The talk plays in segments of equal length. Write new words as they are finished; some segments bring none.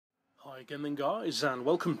Again then guys, and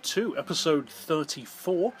welcome to episode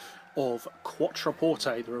 34 of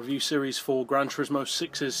Quattroporte, the review series for Gran Turismo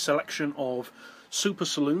 6's selection of super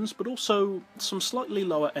saloons, but also some slightly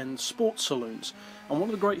lower end sports saloons. And one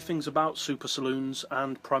of the great things about super saloons,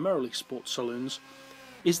 and primarily sports saloons,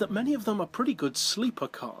 is that many of them are pretty good sleeper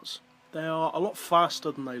cars. They are a lot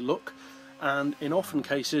faster than they look, and in often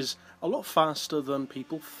cases a lot faster than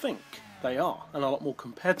people think they are, and a lot more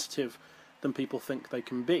competitive than people think they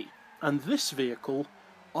can be. And this vehicle,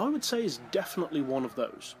 I would say, is definitely one of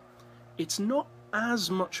those. It's not as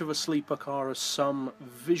much of a sleeper car as some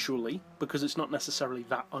visually, because it's not necessarily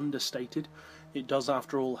that understated. It does,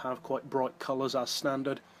 after all, have quite bright colours as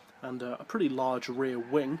standard, and a pretty large rear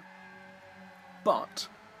wing. But,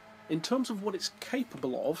 in terms of what it's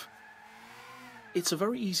capable of, it's a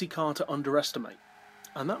very easy car to underestimate.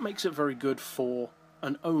 And that makes it very good for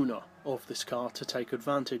an owner of this car to take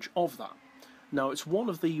advantage of that. Now, it's one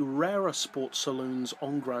of the rarer sports saloons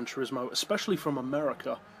on Gran Turismo, especially from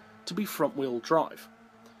America, to be front-wheel drive.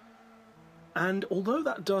 And although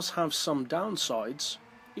that does have some downsides,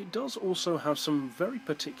 it does also have some very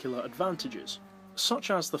particular advantages, such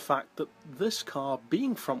as the fact that this car,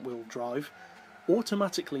 being front-wheel drive,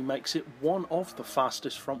 automatically makes it one of the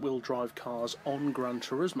fastest front-wheel drive cars on Gran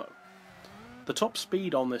Turismo. The top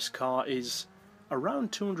speed on this car is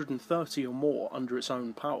around 230 or more under its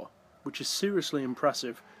own power, which is seriously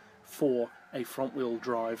impressive for a front-wheel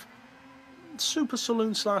drive super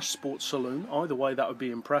saloon slash sports saloon. Either way, that would be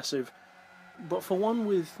impressive, but for one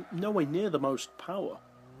with nowhere near the most power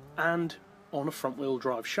and on a front-wheel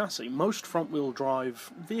drive chassis. Most front-wheel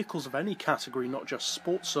drive vehicles of any category, not just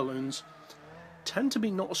sports saloons, tend to be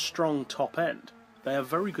not a strong top end. They have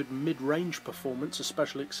very good mid-range performance,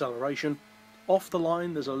 especially acceleration. Off the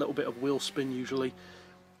line, there's a little bit of wheel spin usually,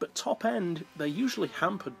 but top end, they're usually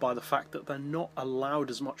hampered by the fact that they're not allowed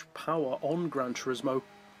as much power on Gran Turismo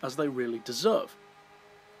as they really deserve.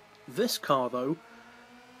 This car, though,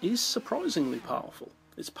 is surprisingly powerful.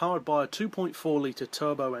 It's powered by a 2.4 litre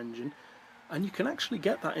turbo engine, and you can actually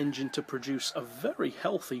get that engine to produce a very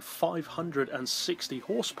healthy 560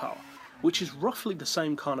 horsepower, which is roughly the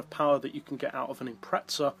same kind of power that you can get out of an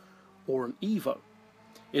Impreza or an Evo.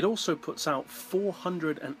 It also puts out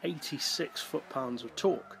 486 foot-pounds of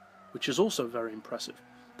torque, which is also very impressive.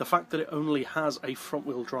 The fact that it only has a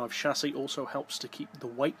front-wheel drive chassis also helps to keep the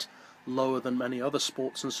weight lower than many other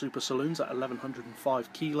sports and super saloons at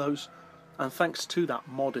 1105 kilos, and thanks to that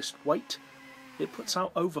modest weight, it puts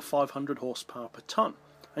out over 500 horsepower per tonne.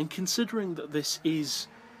 And considering that this is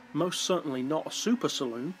most certainly not a super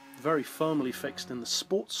saloon, very firmly fixed in the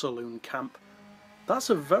sports saloon camp,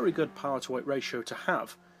 that's a very good power-to-weight ratio to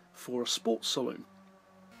have for a sports saloon.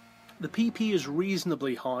 The PP is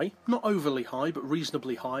reasonably high, not overly high, but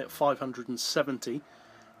reasonably high at 570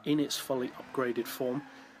 in its fully upgraded form,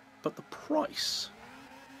 but the price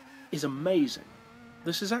is amazing.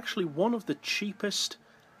 This is actually one of the cheapest,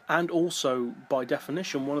 and also, by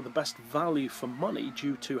definition, one of the best value for money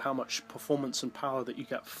due to how much performance and power that you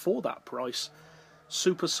get for that price,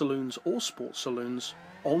 super saloons or sports saloons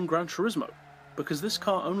on Gran Turismo. Because this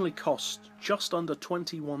car only costs just under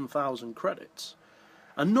 21,000 credits.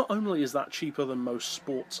 And not only is that cheaper than most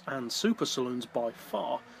sports and super saloons by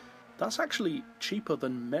far, that's actually cheaper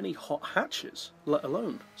than many hot hatches, let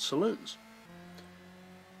alone saloons.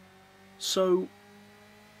 So,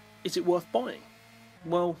 is it worth buying?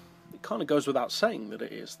 Well, it kind of goes without saying that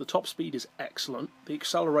it is. The top speed is excellent, the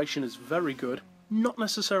acceleration is very good, not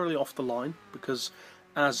necessarily off the line, because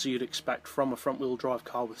as you'd expect from a front-wheel drive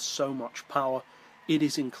car with so much power, it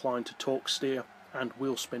is inclined to torque steer and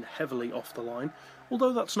wheel spin heavily off the line,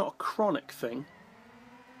 although that's not a chronic thing.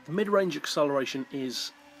 The mid-range acceleration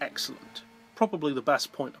is excellent, probably the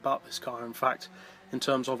best point about this car, in fact, in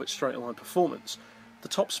terms of its straight-line performance. The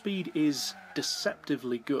top speed is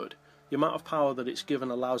deceptively good. The amount of power that it's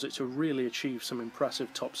given allows it to really achieve some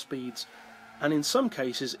impressive top speeds, and in some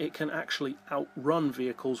cases it can actually outrun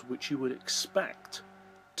vehicles which you would expect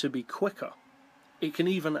to be quicker. It can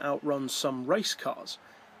even outrun some race cars.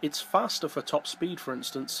 It's faster for top speed, for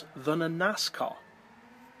instance, than a NASCAR.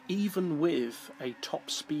 Even with a top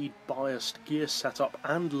speed biased gear setup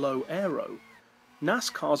and low aero,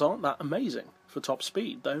 NASCARs aren't that amazing for top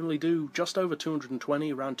speed. They only do just over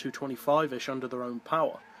 220, around 225-ish under their own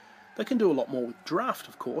power. They can do a lot more with draft,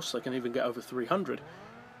 of course, they can even get over 300,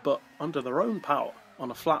 but under their own power, on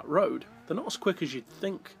a flat road, they're not as quick as you'd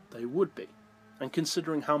think they would be. And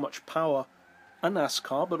considering how much power a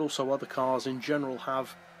NASCAR, but also other cars in general,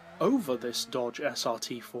 have over this Dodge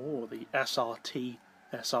SRT4, or the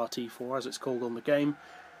SRT4 as it's called on the game,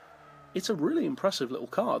 it's a really impressive little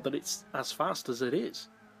car that it's as fast as it is.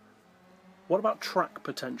 What about track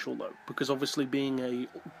potential though? Because obviously being a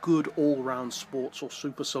good all-round sports or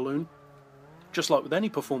super saloon, just like with any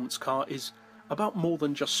performance car, is about more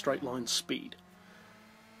than just straight line speed.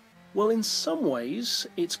 Well, in some ways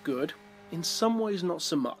it's good, in some ways not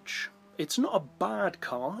so much. It's not a bad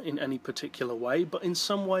car in any particular way, but in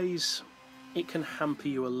some ways it can hamper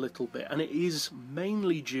you a little bit, and it is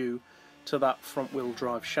mainly due to that front-wheel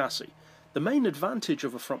drive chassis. The main advantage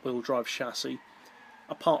of a front-wheel drive chassis,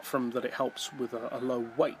 apart from that it helps with a low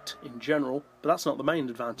weight in general, but that's not the main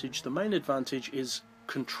advantage. The main advantage is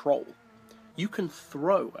control. You can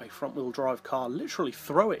throw a front-wheel drive car, literally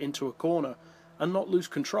throw it into a corner and not lose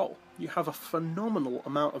control. You have a phenomenal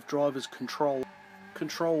amount of driver's control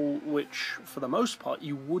which for the most part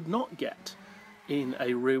you would not get in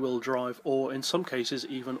a rear-wheel drive, or in some cases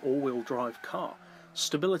even all-wheel drive car.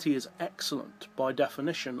 Stability is excellent by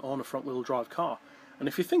definition on a front-wheel drive car, and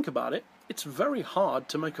if you think about it, it's very hard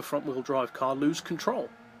to make a front-wheel drive car lose control.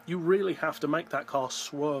 You really have to make that car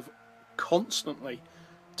swerve constantly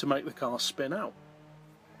to make the car spin out.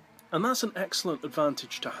 And that's an excellent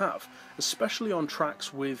advantage to have, especially on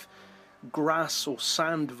tracks with grass or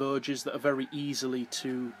sand verges that are very easily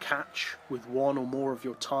to catch with one or more of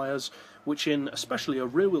your tyres, which in especially a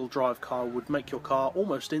rear-wheel drive car would make your car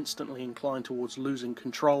almost instantly inclined towards losing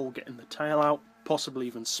control, getting the tail out, possibly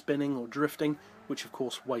even spinning or drifting, which of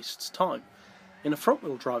course wastes time. In a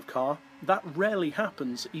front-wheel drive car, that rarely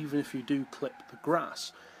happens even if you do clip the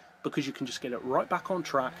grass, because you can just get it right back on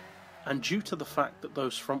track, and due to the fact that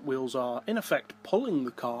those front wheels are in effect pulling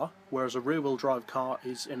the car, whereas a rear-wheel drive car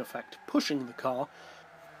is in effect pushing the car,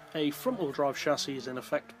 a front-wheel drive chassis is in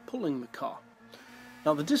effect pulling the car.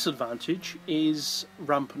 Now the disadvantage is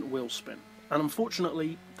rampant wheel spin, and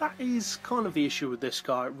unfortunately that is kind of the issue with this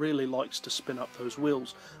car. It really likes to spin up those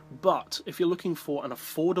wheels, but if you're looking for an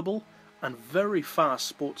affordable and very fast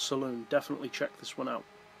sports saloon, definitely check this one out.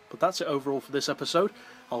 But that's it overall for this episode.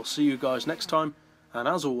 I'll see you guys next time, and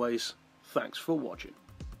as always, thanks for watching.